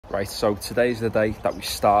Right, so today's the day that we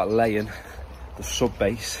start laying the sub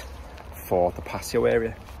base for the patio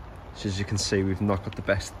area. So as you can see, we've not got the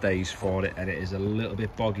best days for it, and it is a little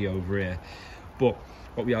bit boggy over here. But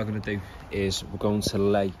what we are going to do is we're going to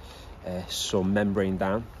lay some membrane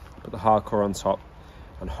down, put the hardcore on top,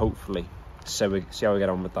 and hopefully see how we get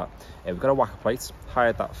on with that. We've got a whacker plate,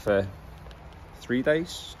 hired that for 3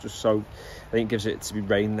 days, just so I think it gives it to be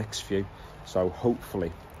rain next few. So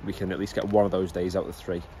hopefully we can at least get one of those days out of the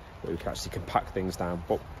 3 where we can actually compact things down.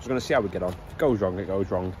 But we're going to see how we get on. If it goes wrong, it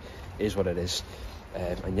goes wrong. It is what it is.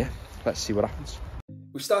 And yeah, let's see what happens.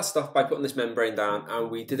 We started off by putting this membrane down,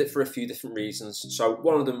 and we did it for a few different reasons. So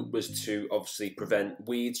one of them was to obviously prevent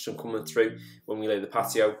weeds from coming through when we lay the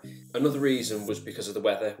patio. Another reason was because of the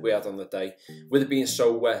weather we had on the day. With it being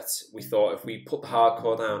so wet, we thought if we put the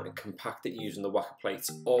hardcore down and compact it using the whacker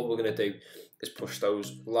plates, all we're going to do is push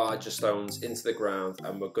those larger stones into the ground,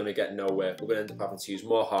 and we're going to get nowhere. We're going to end up having to use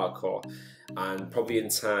more hardcore, and probably in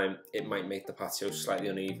time it might make the patio slightly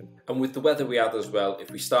uneven. And with the weather we had as well,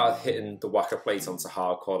 if we started hitting the whacker plate onto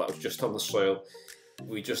hardcore that was just on the soil,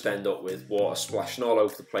 we just end up with water splashing all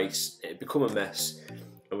over the place. It'd become a mess,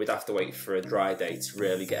 and we'd have to wait for a dry day to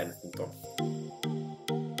really get anything done.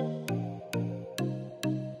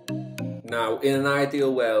 Now, in an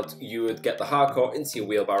ideal world, you would get the hardcore into your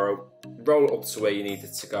wheelbarrow, roll it up to where you need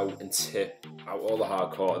it to go, and tip out all the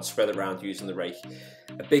hardcore and spread it around using the rake.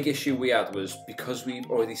 A big issue we had was because we've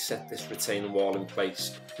already set this retaining wall in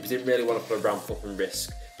place, we didn't really want to put a ramp up and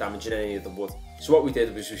risk damaging any of the wood. So what we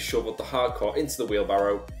did was we shoveled the hardcore into the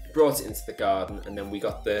wheelbarrow, brought it into the garden, and then we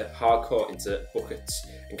got the hardcore into buckets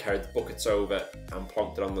and carried the buckets over and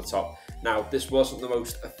plonked it on the top. Now, this wasn't the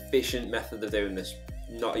most efficient method of doing this,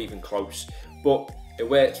 not even close, but it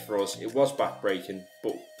worked for us. It was back-breaking,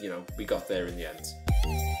 but you know, we got there in the end.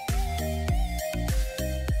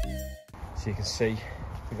 So you can see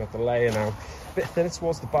we've got the layer now, a bit thinner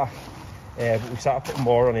towards the back, but we started putting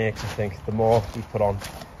more on here because I think the more we put on,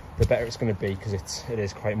 the better it's going to be, because it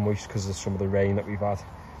is quite moist because of some of the rain that we've had,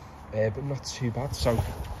 but not too bad. So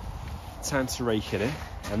time to rake it in,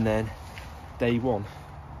 and then day 1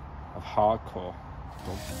 of hardcore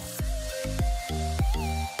done.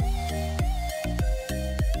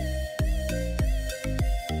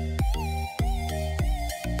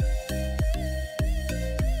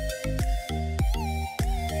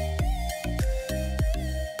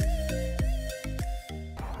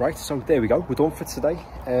 Right, so there we go, we're done for today.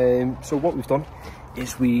 So what we've done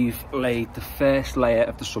is we've laid the first layer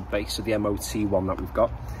of the sub base, so the MOT one that we've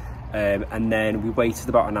got, and then we waited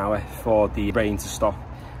about an hour for the rain to stop,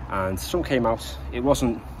 and the sun came out. It was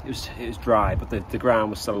dry, but the ground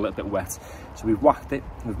was still a little bit wet. So we've whacked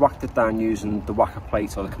it down using the whacker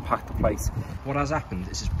plate or the compactor plate. What has happened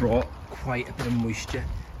is it's brought quite a bit of moisture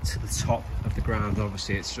to the top of the ground.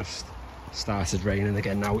 Obviously it's just started raining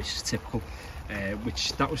again now, which is typical.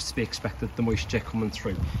 Which that was to be expected, the moisture coming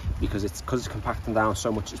through, because it's compacting down so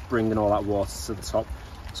much, it's bringing all that water to the top.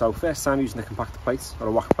 So first time using the compactor plate or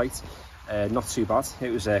a whacker plate, not too bad. It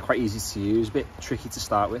was quite easy to use, a bit tricky to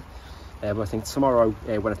start with, but I think tomorrow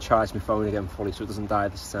when I charge my phone again fully so it doesn't die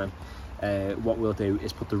this time, what we'll do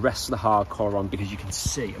is put the rest of the hardcore on, because you can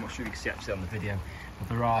see, I'm not sure if you can see actually on the video, but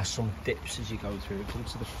there are some dips as you go through. Come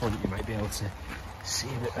to the front, you might be able to see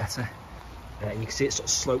a bit better. You can see it sort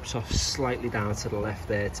of slopes off slightly down to the left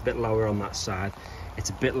there. It's a bit lower on that side.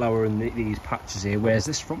 It's a bit lower in these patches here, whereas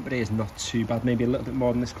this front bit is not too bad, maybe a little bit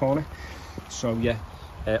more than this corner. So yeah,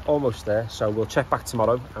 almost there. So we'll check back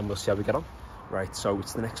tomorrow and we'll see how we get on. Right, so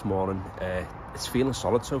it's the next morning. It's feeling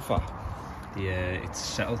solid so far. It's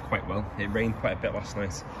settled quite well. It rained quite a bit last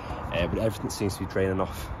night, but everything seems to be draining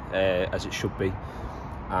off as it should be.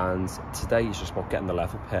 And today is just about getting the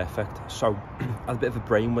level perfect. So I had a bit of a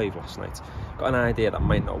brainwave last night. Got an idea that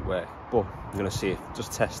might not work, but I'm going to see if,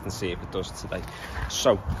 just test and see if it does today.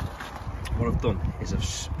 So what I've done is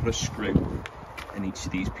I've put a screw in each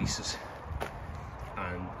of these pieces,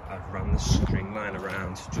 and I've ran the string line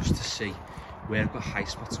around just to see where I've got high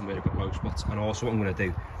spots and where I've got low spots. And also what I'm going to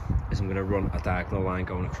do is I'm going to run a diagonal line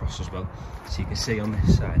going across as well. So you can see on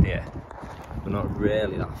this side here, we're not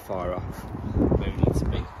really that far off where we need to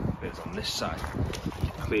be, whereas on this side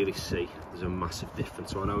you can clearly see there's a massive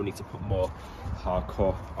difference. So I now need to put more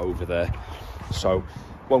hardcore over there. So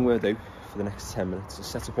what I'm going to do for the next 10 minutes is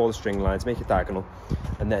set up all the string lines, make it diagonal,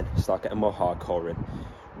 and then start getting more hardcore in,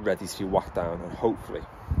 ready to be whacked down, and hopefully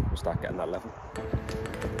we'll start getting that level.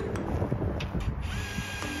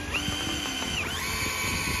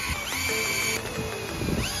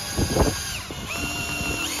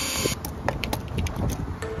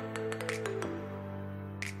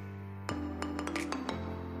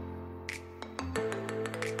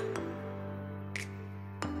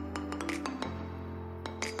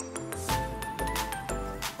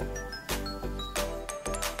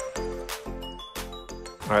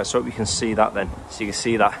 Alright, so we can see that then. So you can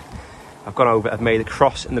see that I've gone over, I've made a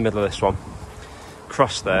cross in the middle of this one.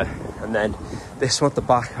 Cross there, and then this one at the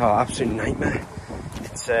back, oh, absolute nightmare.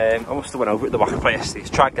 It's, I must have went over it at the whacker plate yesterday. It's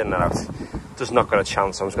tried getting that out. Does not got a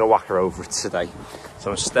chance, I was going to whacker over it today.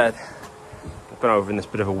 So instead, I've gone over in this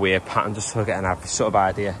bit of a weird pattern just to get an average sort of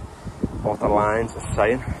idea of what the lines are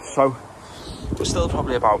saying. So we're still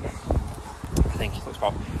probably about, I think it looks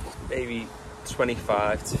about maybe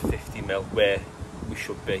 25 to 50 mil where we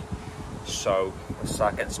should be. So let's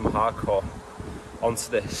start getting some hardcore onto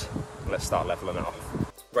this and let's start leveling it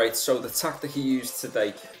off. Right, so the tactic he used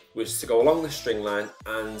today was to go along the string line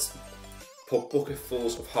and put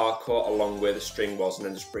bucketfuls of hardcore along where the string was and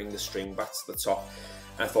then just bring the string back to the top.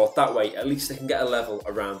 And I thought that way at least I can get a level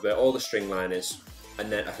around where all the string line is, and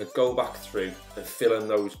then I could go back through and fill in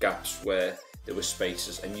those gaps where there were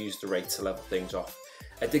spaces and use the rake to level things off.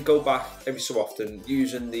 I did go back every so often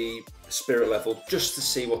using the spirit level just to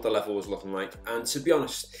see what the level was looking like, and to be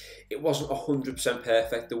honest it wasn't 100%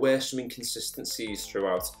 perfect. There were some inconsistencies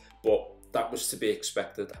throughout, but that was to be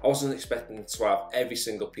expected. I wasn't expecting to have every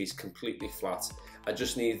single piece completely flat. I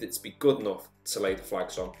just needed it to be good enough to lay the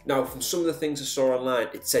flags on. Now, from some of the things I saw online,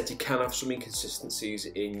 it said you can have some inconsistencies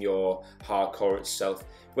in your hardcore itself.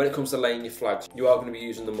 When it comes to laying your flags, you are going to be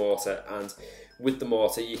using the mortar, and with the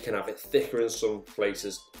mortar you can have it thicker in some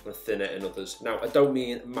places and thinner in others. Now, I don't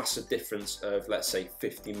mean a massive difference of, let's say,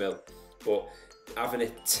 50 mil, but having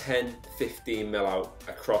it 10, 15 mil out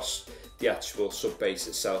across the actual sub base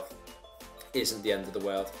itself isn't the end of the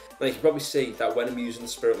world. Now you can probably see that when I'm using the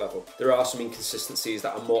spirit level, there are some inconsistencies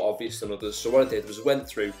that are more obvious than others. So what I did was I went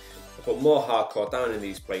through, I put more hardcore down in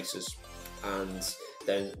these places and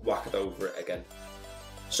then whack it over it again.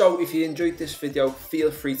 So if you enjoyed this video, feel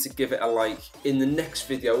free to give it a like. In the next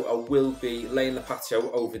video, I will be laying the patio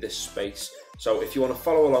over this space. So if you want to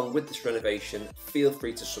follow along with this renovation, feel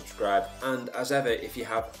free to subscribe. And as ever, if you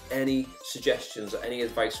have any suggestions or any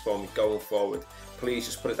advice for me going forward, please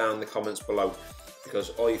just put it down in the comments below,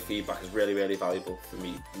 because all your feedback is really, really valuable for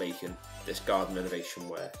me making this garden renovation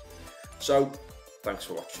work. So, thanks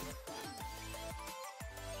for watching.